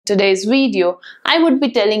Today's video, I would be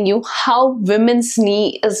telling you how women's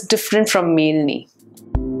knee is different from male knee.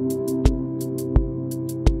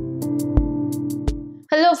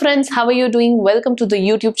 Hello friends, how are you doing? Welcome to the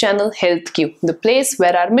YouTube channel HealthQ, the place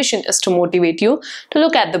where our mission is to motivate you to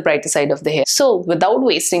look at the brighter side of the hair. So without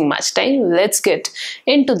wasting much time, let's get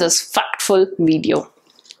into this factful video.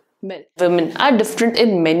 Men, women are different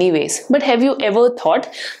in many ways, but have you ever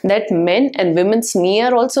thought that men and women's knee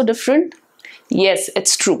are also different? Yes,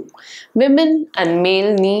 it's true. Women and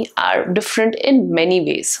male knee are different in many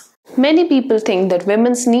ways. Many people think that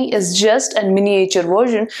women's knee is just a miniature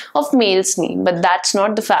version of male's knee, but that's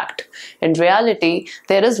not the fact. In reality,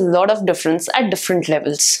 there is a lot of difference at different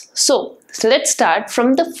levels. So let's start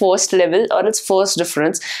from the first level or its first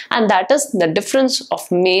difference, and that is the difference of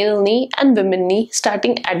male knee and women knee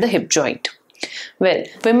starting at the hip joint. Well,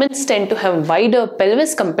 women tend to have wider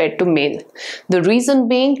pelvis compared to male. The reason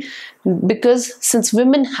being because since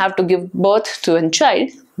women have to give birth to a child,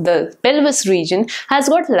 the pelvis region has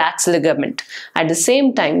got lax ligament. At the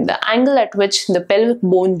same time, the angle at which the pelvic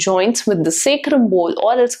bone joins with the sacrum bone,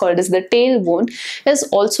 or else called as the tailbone, is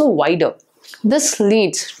also wider. This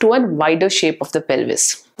leads to a wider shape of the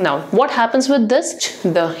pelvis. Now, what happens with this?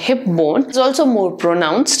 The hip bone is also more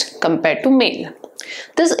pronounced compared to male.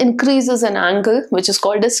 This increases an angle which is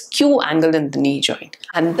called as Q angle in the knee joint,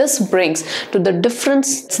 and this brings to the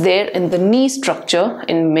difference there in the knee structure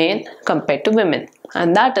in men compared to women,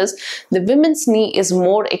 and that is the women's knee is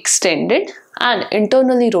more extended and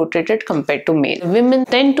internally rotated compared to male. Women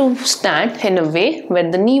tend to stand in a way where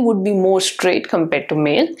the knee would be more straight compared to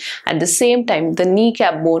male. At the same time, the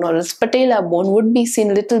kneecap bone or its patella bone would be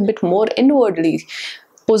seen a little bit more inwardly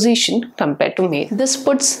position compared to male. This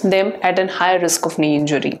puts them at a higher risk of knee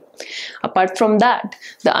injury. Apart from that,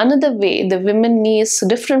 the another way the women knee is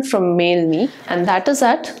different from male knee, and that is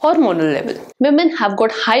at hormonal level. Women have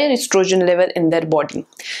got higher estrogen level in their body.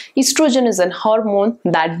 Estrogen is an hormone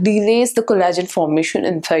that delays the collagen formation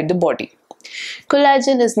inside the body.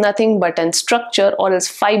 Collagen is nothing but a structure or its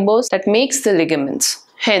fibers that makes the ligaments.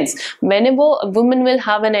 Hence, whenever a woman will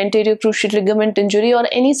have an anterior cruciate ligament injury or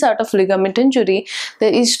any sort of ligament injury, the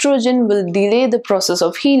estrogen will delay the process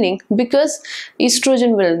of healing because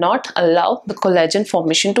estrogen will not allow the collagen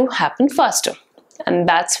formation to happen faster. And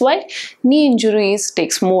that's why knee injuries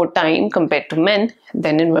takes more time compared to men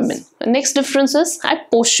than in women. The next difference is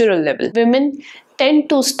at postural level. Women tend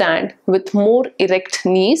to stand with more erect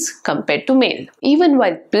knees compared to male. Even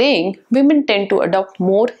while playing, women tend to adopt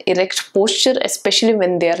more erect posture, especially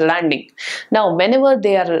when they are landing. Now, whenever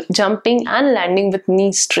they are jumping and landing with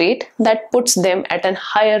knees straight, that puts them at a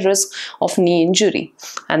higher risk of knee injury.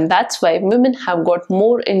 And that's why women have got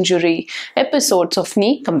more injury episodes of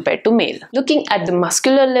knee compared to male. Looking at the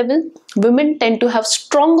muscular level, women tend to have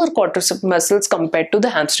stronger quadricep muscles compared to the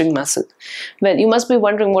hamstring muscle. Well, you must be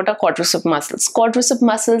wondering, what are quadricep muscles? Quadricep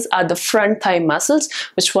muscles are the front thigh muscles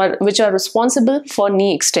which are responsible for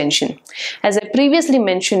knee extension. As I previously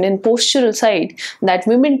mentioned in postural side, that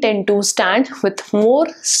women tend to stand with more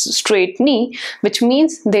straight knee, which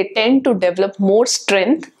means they tend to develop more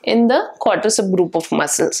strength in the quadricep group of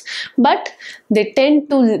muscles, but they tend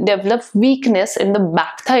to develop weakness in the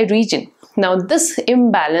back thigh region. Now, this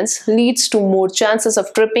imbalance leads to more chances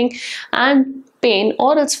of tripping and pain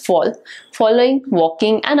or else fall following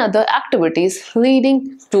walking and other activities,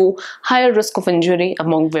 leading to higher risk of injury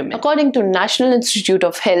among women. According to National Institute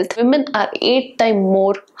of Health, women are 8 times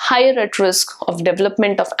more higher at risk of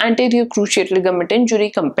development of anterior cruciate ligament injury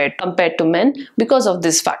compared to men because of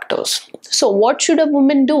these factors. So what should a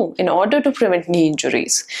woman do in order to prevent knee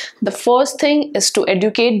injuries? The first thing is to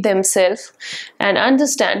educate themselves and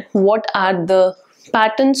understand what are the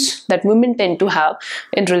patterns that women tend to have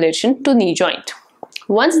in relation to knee joint.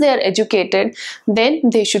 Once they are educated, then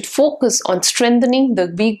they should focus on strengthening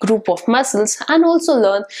the weak group of muscles and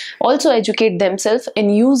also educate themselves in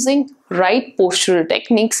using right postural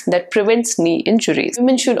techniques that prevents knee injuries.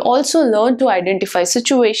 Women should also learn to identify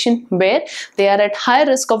situations where they are at high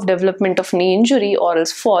risk of development of knee injury or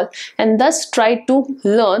else fall, and thus try to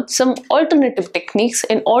learn some alternative techniques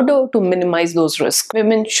in order to minimize those risks.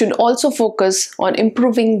 Women should also focus on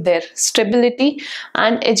improving their stability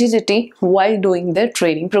and agility while doing their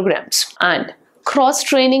training programs. And cross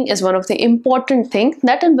training is one of the important things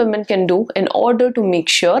that a woman can do in order to make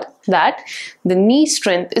sure that the knee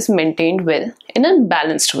strength is maintained well in a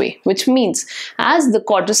balanced way, which means as the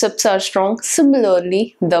quadriceps are strong,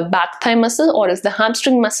 similarly the back thigh muscle or as the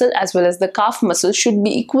hamstring muscle as well as the calf muscle should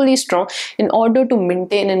be equally strong in order to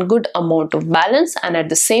maintain a good amount of balance and at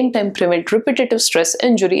the same time prevent repetitive stress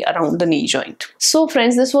injury around the knee joint. So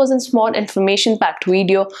friends, this was a small information packed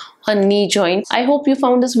video a knee joint. I hope you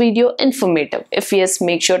found this video informative. If yes,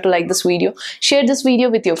 make sure to like this video, share this video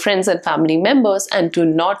with your friends and family members, and do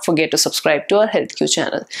not forget to subscribe to our HealthQ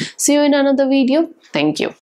channel. See you in another video. Thank you.